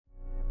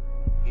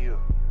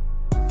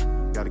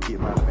gotta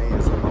get my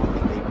fans up. I don't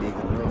think they big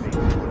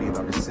enough. What these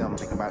are selling,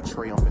 think about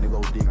Trey, I'm finna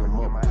go dig them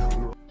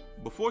up.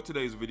 Before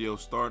today's video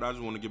starts, I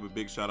just want to give a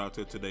big shout out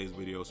to today's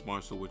video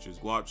sponsor, which is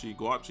Guapchi.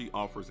 Guapchi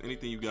offers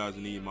anything you guys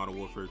need Modern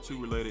Warfare 2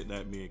 related,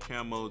 that being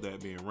camo,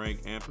 that being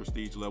rank and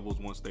prestige levels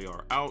once they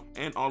are out,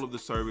 and all of the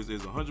service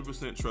is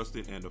 100%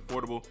 trusted and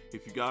affordable.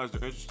 If you guys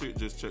are interested,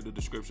 just check the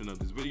description of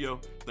this video.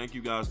 Thank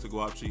you guys to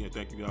Guapchi and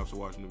thank you guys for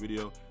watching the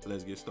video.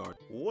 Let's get started.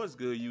 What's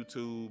good,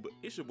 YouTube?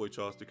 It's your boy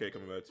Charles 2K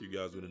coming back to you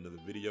guys with another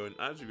video, and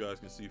as you guys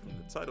can see from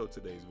the title of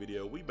today's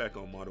video, we back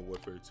on Modern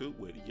Warfare 2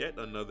 with yet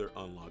another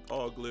unlock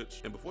all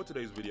glitch. And before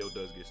today's video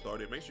does get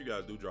started, make sure you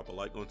guys do drop a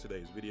like on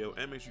today's video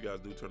and make sure you guys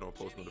do turn on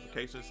post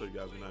notifications so you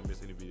guys will not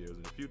miss any videos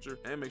in the future,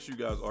 and make sure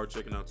you guys are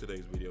checking out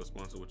today's video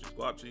sponsor, which is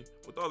Guapchi.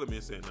 With all the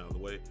men saying out of the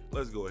way,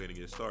 let's go ahead and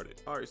get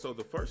started. All right, so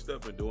the first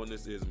step in doing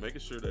this is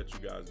making sure that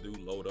you guys do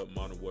load up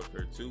Modern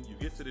Warfare 2. You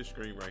get to this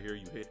screen right here,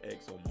 you hit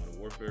X on Modern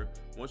Warfare.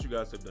 Once you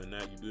guys have done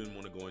that, you do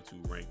want to go into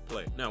rank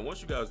play. Now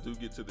once you guys do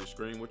get to this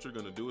screen, what you're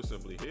going to do is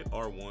simply hit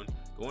R1,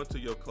 go into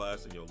your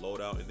class and your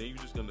loadout, and then you're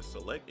just going to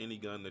select any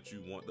gun that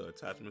you want the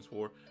attachments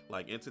for.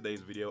 Like in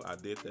today's video, I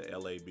did the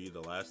LAB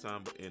the last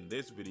time, but in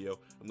this video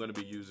I'm going to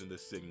be using the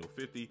Signal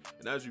 50.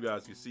 And as you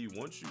guys can see,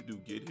 once you do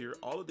get here,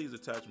 all of these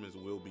attachments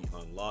will be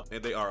unlocked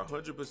and they are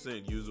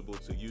 100% usable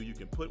to you. You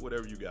can put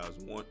whatever you guys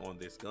want on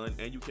this gun,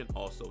 and you can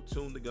also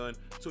tune the gun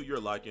to your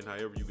liking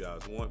however you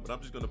guys want, but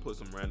I'm just going to put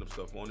some random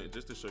stuff on it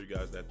just to show you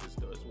guys that this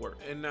does work.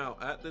 And now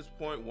at this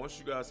point, once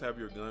you guys have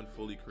your gun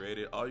fully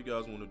created, all you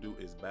guys want to do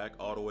is back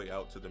all the way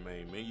out to the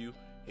main menu,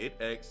 hit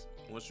X.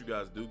 Once you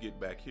guys do get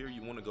back here,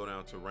 you want to go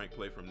down to rank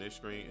play from this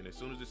screen, and as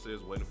soon as it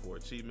says waiting for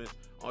achievements,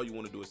 all you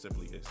want to do is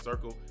simply hit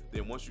circle.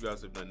 Then once you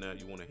guys have done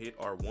that, you want to hit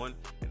R1,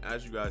 and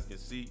as you guys can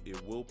see,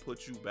 it will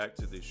put you back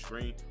to this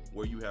screen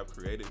where you have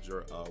created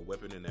your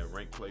weapon in that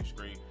rank play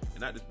screen.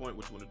 And at this point,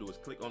 what you want to do is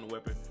click on the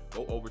weapon,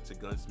 go over to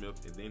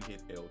gunsmith, and then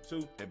hit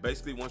L2. And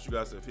basically once you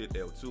guys have hit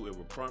L2, it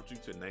will prompt you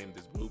to name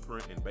this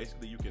blueprint, and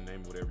basically you can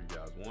name whatever you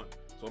guys want.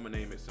 So I'm gonna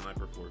name it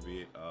Sniper for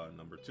Vid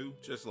number 2,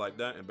 just like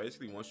that. And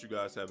basically once you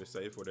guys have it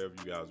saved for whatever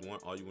you guys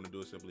want, all you want to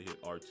do is simply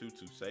hit R2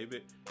 to save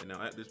it. And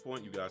now at this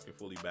point, you guys can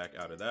fully back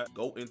out of that,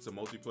 go into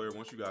multiplayer.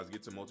 Once you guys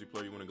get to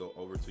multiplayer, you want to go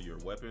over to your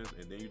weapons,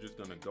 and then you're just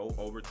going to go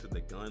over to the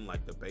gun,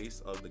 like the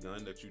base of the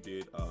gun that you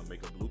did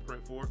make a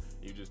blueprint for.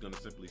 You're just going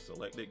to simply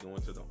select it, go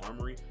into the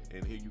armory,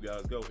 and here you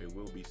guys go. It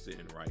will be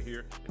sitting right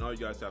here, and all you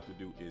guys have to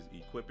do is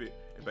equip it.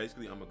 And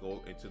basically I'm gonna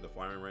go into the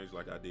firing range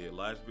like I did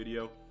last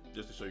video,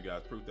 just to show you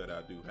guys proof that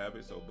I do have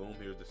it. So boom,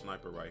 here's the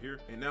sniper right here.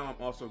 And now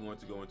I'm also going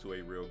to go into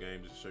a real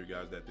game just to show you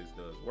guys that this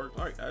does work.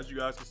 All right, as you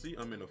guys can see,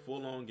 I'm in a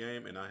full-on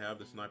game and I have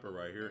the sniper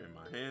right here in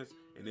my hands,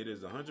 and it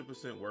is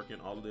 100% working.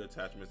 All of the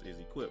attachments is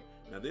equipped.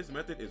 Now this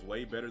method is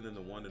way better than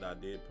the one that I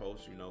did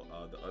post, you know,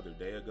 the other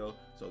day ago.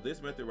 So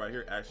this method right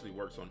here actually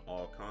works on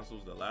all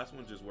consoles. The last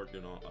one just worked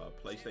on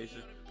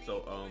PlayStation.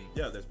 So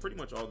yeah, that's pretty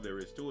much all there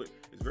is to it.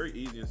 It's very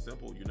easy and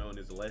simple, you know, and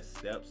there's less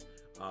steps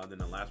than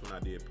the last one I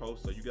did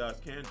post. So you guys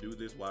can do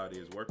this while it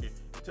is working,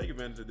 and take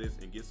advantage of this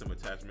and get some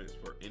attachments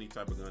for any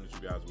type of gun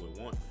that you guys would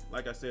want.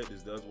 Like I said,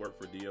 this does work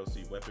for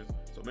DLC weapons,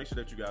 so make sure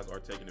that you guys are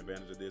taking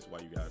advantage of this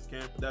while you guys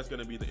can. But that's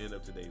going to be the end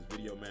of today's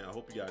video, man. I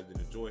hope you guys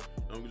did enjoy.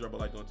 Don't forget to drop a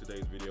like on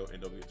today's video,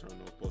 and don't forget to turn on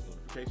those post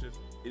notifications.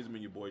 It's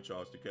been your boy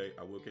Charles 2K.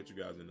 I will catch you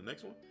guys in the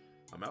next one.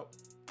 I'm out.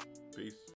 Peace.